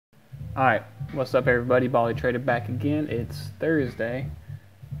Alright, what's up everybody? Bali Trader back again. It's Thursday,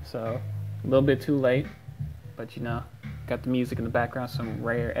 so a little bit too late, but you know, got the music in the background, some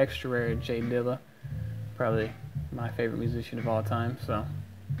rare, extra rare Jay Dilla, probably my favorite musician of all time, so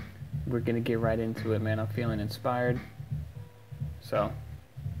we're gonna get right into it, man. I'm feeling inspired, so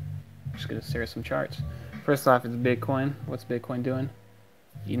I'm just gonna stare at some charts. First off, it's Bitcoin. What's Bitcoin doing?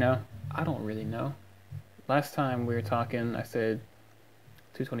 You know, I don't really know. Last time we were talking, I said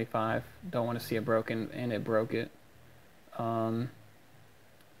 225, don't want to see it broken, and it broke it. But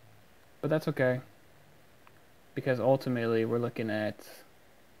that's okay, because ultimately we're looking at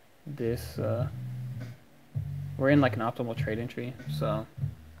this, we're in like an optimal trade entry, so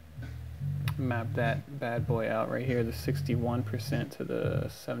map that bad boy out right here, the 61% to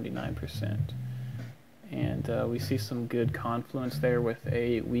the 79%. And we see some good confluence there with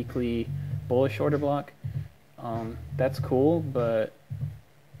a weekly bullish order block. That's cool, but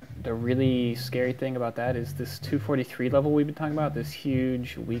the really scary thing about that is this 243 level we've been talking about, this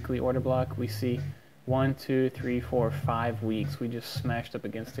huge weekly order block. We see 1, 2, 3, 4, 5 weeks. We just smashed up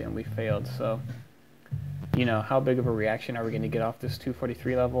against it and we failed. So, you know, how big of a reaction are we going to get off this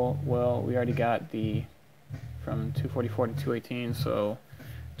 243 level? Well, we already got the from 244 to 218, so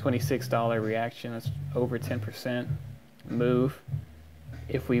 $26 reaction. That's over 10% move.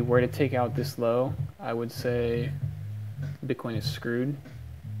 If we were to take out this low, I would say Bitcoin is screwed.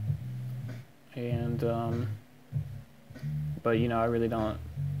 And but you know, I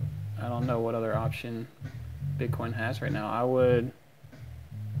don't know what other option Bitcoin has right now.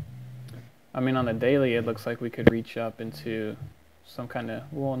 I mean, on the daily it looks like we could reach up into some kind of,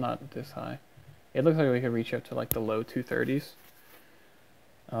 well, not this high. It looks like we could reach up to like the low 230s.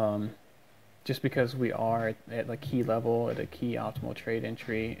 Just because we are at a key level, at a key optimal trade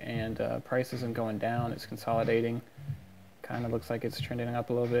entry, and price isn't going down, it's consolidating. Kind of looks like it's trending up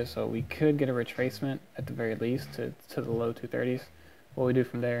a little bit, so we could get a retracement at the very least to the low 230s. What we do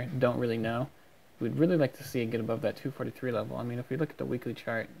from there, don't really know. We'd really like to see it get above that 243 level. I mean, if we look at the weekly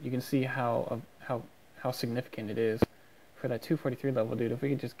chart, you can see how significant it is for that 243 level, dude. If we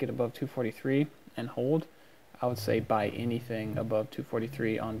could just get above 243 and hold, I would say buy anything above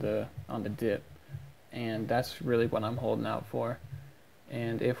 243 on the dip, and that's really what I'm holding out for.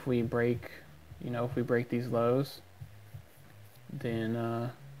 And if we break, if we break these lows, then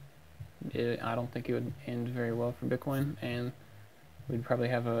I don't think it would end very well for Bitcoin, and we'd probably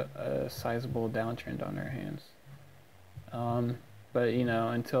have a sizable downtrend on our hands. But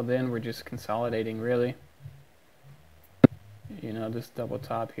until then, we're just consolidating, really. This double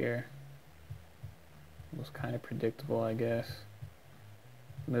top here was kind of predictable, I guess.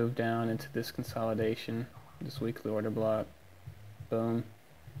 Move down into this consolidation, this weekly order block. Boom.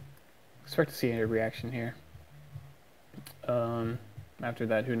 Expect to see a reaction here. After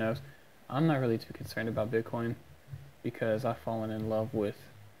that, who knows? I'm not really too concerned about Bitcoin because I've fallen in love with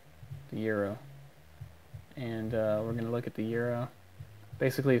the euro. And we're going to look at the euro.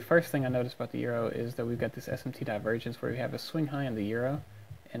 Basically, the first thing I noticed about the euro is that we've got this SMT divergence where we have a swing high in the euro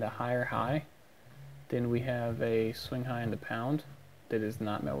and a higher high. Then we have a swing high in the pound that is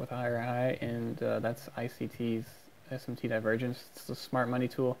not met with a higher high, and that's ICT's SMT divergence. It's a smart money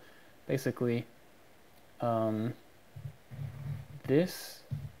tool. Basically, this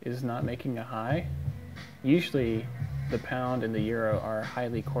is not making a high. Usually the pound and the euro are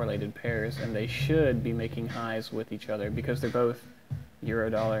highly correlated pairs, and they should be making highs with each other because they're both euro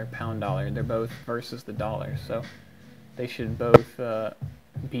dollar, pound dollar. They're both versus the dollar, so they should both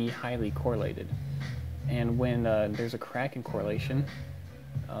be highly correlated. And when there's a crack in correlation,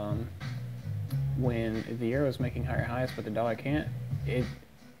 when the euro is making higher highs but the dollar can't,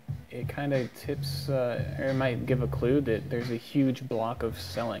 it kind of tips, or it might give a clue that there's a huge block of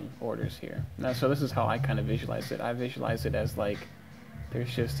selling orders here. Now, so this is how I kind of visualize it. I visualize it as like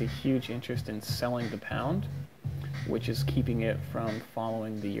there's just a huge interest in selling the pound, which is keeping it from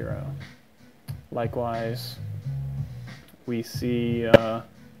following the euro. Likewise, we see the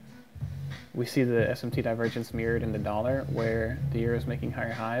SMT divergence mirrored in the dollar, where the euro is making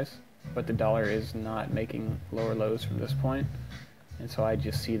higher highs, but the dollar is not making lower lows from this point. And so I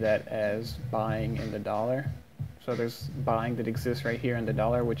just see that as buying in the dollar. So there's buying that exists right here in the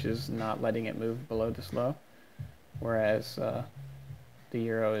dollar, which is not letting it move below this low, whereas the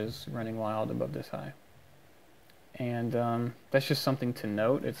euro is running wild above this high. And that's just something to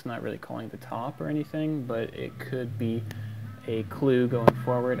note. It's not really calling the top or anything, but it could be a clue going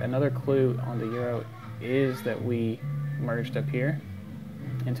forward. Another clue on the euro is that we merged up here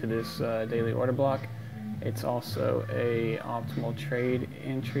into this daily order block. It's also a optimal trade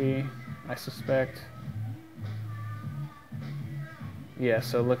entry, I suspect. Yeah,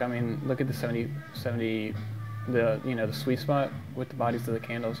 so look, I mean, look at the 70, the, the sweet spot with the bodies of the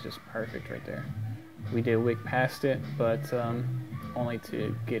candles, just perfect right there. We did wick past it, but only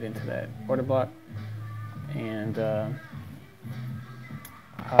to get into that order block. And,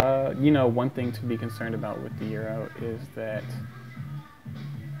 one thing to be concerned about with the euro is that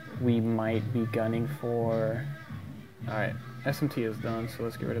we might be gunning for, all right, SMT is done, so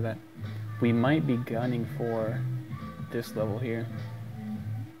let's get rid of that. We might be gunning for this level here.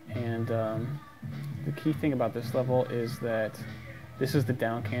 And the key thing about this level is that this is the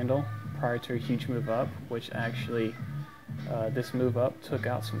down candle prior to a huge move up, which actually this move up took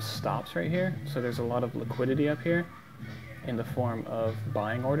out some stops right here. So there's a lot of liquidity up here in the form of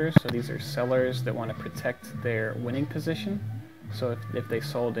buying orders. So these are sellers that want to protect their winning position. So if they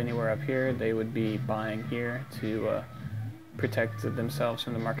sold anywhere up here, they would be buying here to protect themselves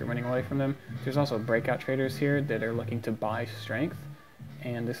from the market running away from them. There's also breakout traders here that are looking to buy strength.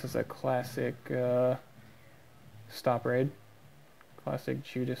 And this is a classic stop raid, classic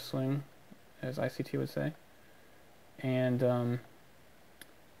Judas swing, as ICT would say. And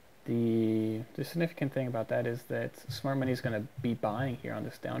the significant thing about that is that smart money is going to be buying here on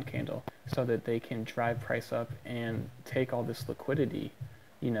this down candle so that they can drive price up and take all this liquidity,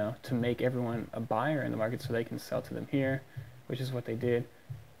 to make everyone a buyer in the market so they can sell to them here, which is what they did.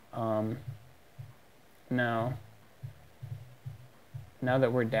 Now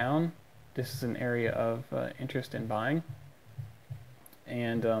that we're down, this is an area of interest in buying.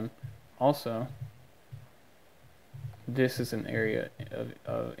 And also, this is an area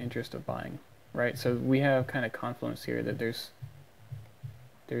of interest of buying, right? So we have kind of confluence here that there's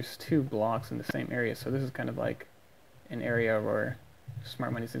two blocks in the same area. So this is kind of like an area where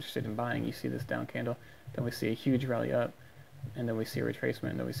smart money is interested in buying. You see this down candle, then we see a huge rally up, and then we see a retracement,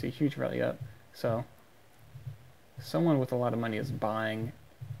 and then we see a huge rally up. So someone with a lot of money is buying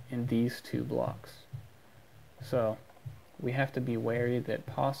in these two blocks. So we have to be wary that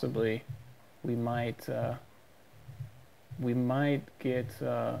possibly we might get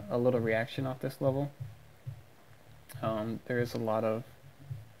a little reaction off this level. There is a lot of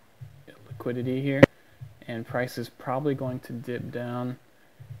liquidity here, and price is probably going to dip down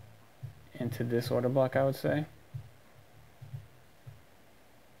into this order block, I would say,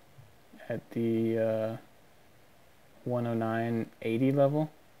 at the 109.80 level,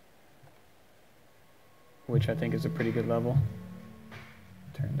 which I think is a pretty good level.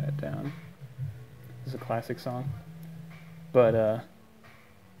 Turn that down. This is a classic song. But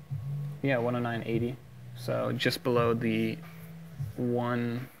yeah, 109.80. So just below the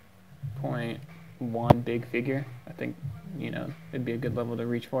 1.1 big figure. I think, it'd be a good level to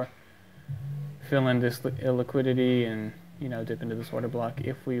reach for. Fill in this illiquidity and, dip into this order block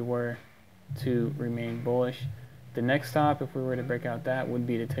if we were to remain bullish. The next stop, if we were to break out that, would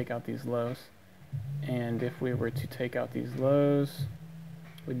be to take out these lows. And if we were to take out these lows,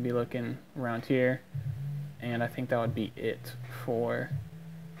 we'd be looking around here. And I think that would be it for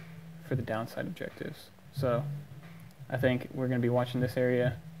the downside objectives. So I think we're going to be watching this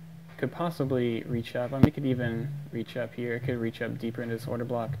area. Could possibly reach up. I mean, it could even reach up here. It could reach up deeper into this order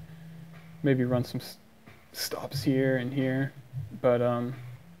block. Maybe run some stops here and here. But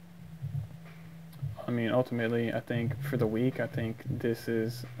I mean, ultimately, I think for the week, I think this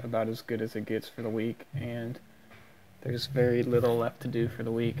is about as good as it gets for the week, and there's very little left to do for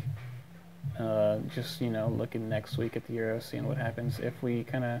the week. Just, looking next week at the euro, seeing what happens. If we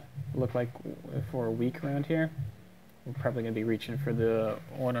kind of look like if we're weak around here, we're probably going to be reaching for the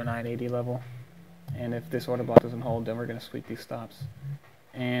 109.80 level. And if this order block doesn't hold, then we're going to sweep these stops.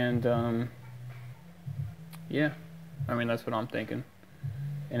 And, yeah, I mean, that's what I'm thinking.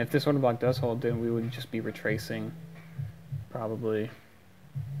 And if this order block does hold, then we would just be retracing probably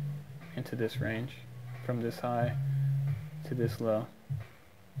into this range from this high to this low.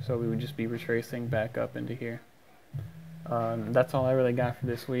 So we would just be retracing back up into here. That's all I really got for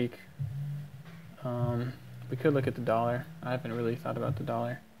this week. We could look at the dollar. I haven't really thought about the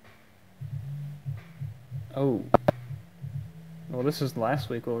dollar. Oh. Well, this is last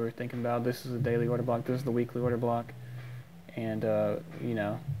week what we were thinking about. This is the daily order block. This is the weekly order block. And, I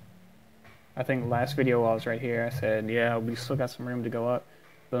think last video while I was right here, I said, yeah, we still got some room to go up.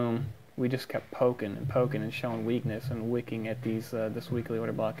 Boom. We just kept poking and showing weakness and wicking at these this weekly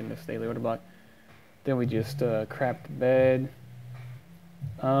order block and this daily order block. Then we just crapped the bed.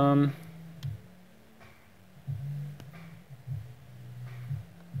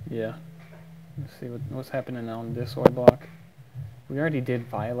 Yeah. Let's see what's happening on this order block. We already did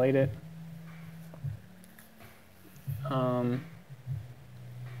violate it.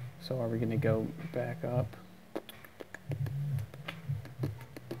 So are we going to go back up?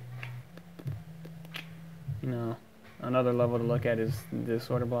 You know, another level to look at is this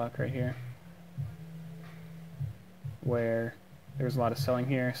order block right here, where there's a lot of selling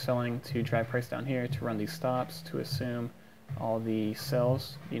here, selling to drive price down here, to run these stops, to assume all the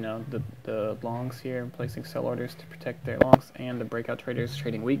sells, you know, the longs here, placing sell orders to protect their longs, and the breakout traders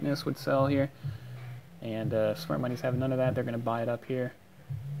trading weakness would sell here. And smart money's having none of that. They're going to buy it up here.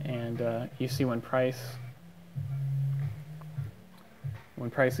 And you see when price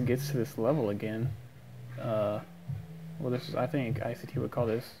gets to this level again, well, this is, I think ICT would call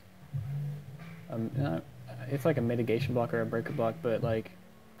this, it's like a mitigation block or a breaker block, but like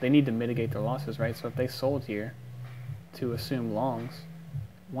they need to mitigate their losses, right? So if they sold here to assume longs,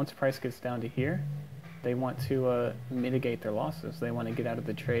 once price gets down to here, they want to mitigate their losses. They want to get out of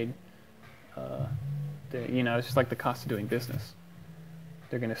the trade. You know, it's just like the cost of doing business.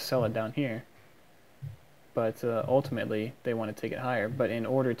 They're going to sell it down here, but ultimately they want to take it higher. But in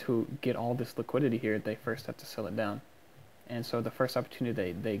order to get all this liquidity here, they first have to sell it down. And so the first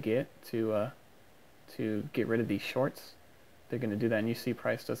opportunity they get to get rid of these shorts, they're going to do that. And you see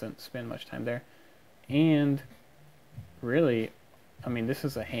price doesn't spend much time there. And really, I mean, this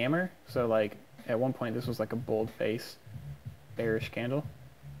is a hammer. So like at one point this was like a bold face bearish candle.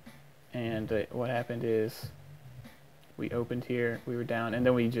 And what happened is we opened here, we were down, and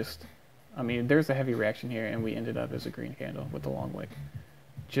then we just, I mean, there's a heavy reaction here, and we ended up as a green candle with a long wick.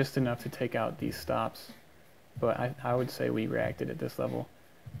 Just enough to take out these stops. But I would say we reacted at this level.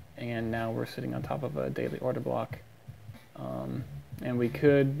 And now we're sitting on top of a daily order block. And we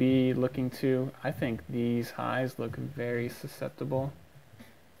could be looking to, I think these highs look very susceptible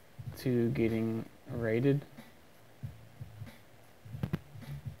to getting rated.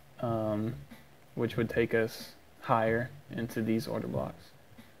 Which would take us higher into these order blocks.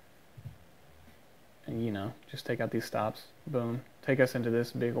 And you know, just take out these stops, boom. Take us into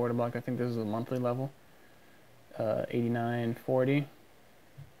this big order block. I think this is a monthly level. 89.40.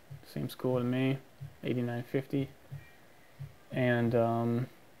 Seems cool to me. 89.50. And I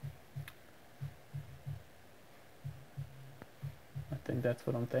think that's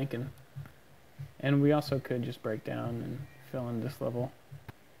what I'm thinking. And we also could just break down and fill in this level.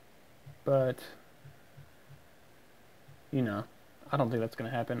 But you know, I don't think that's going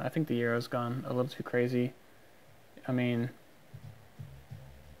to happen. I think the euro's gone a little too crazy. I mean,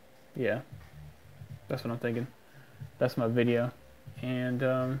 yeah, that's what I'm thinking. That's my video,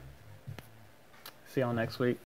 and see y'all next week.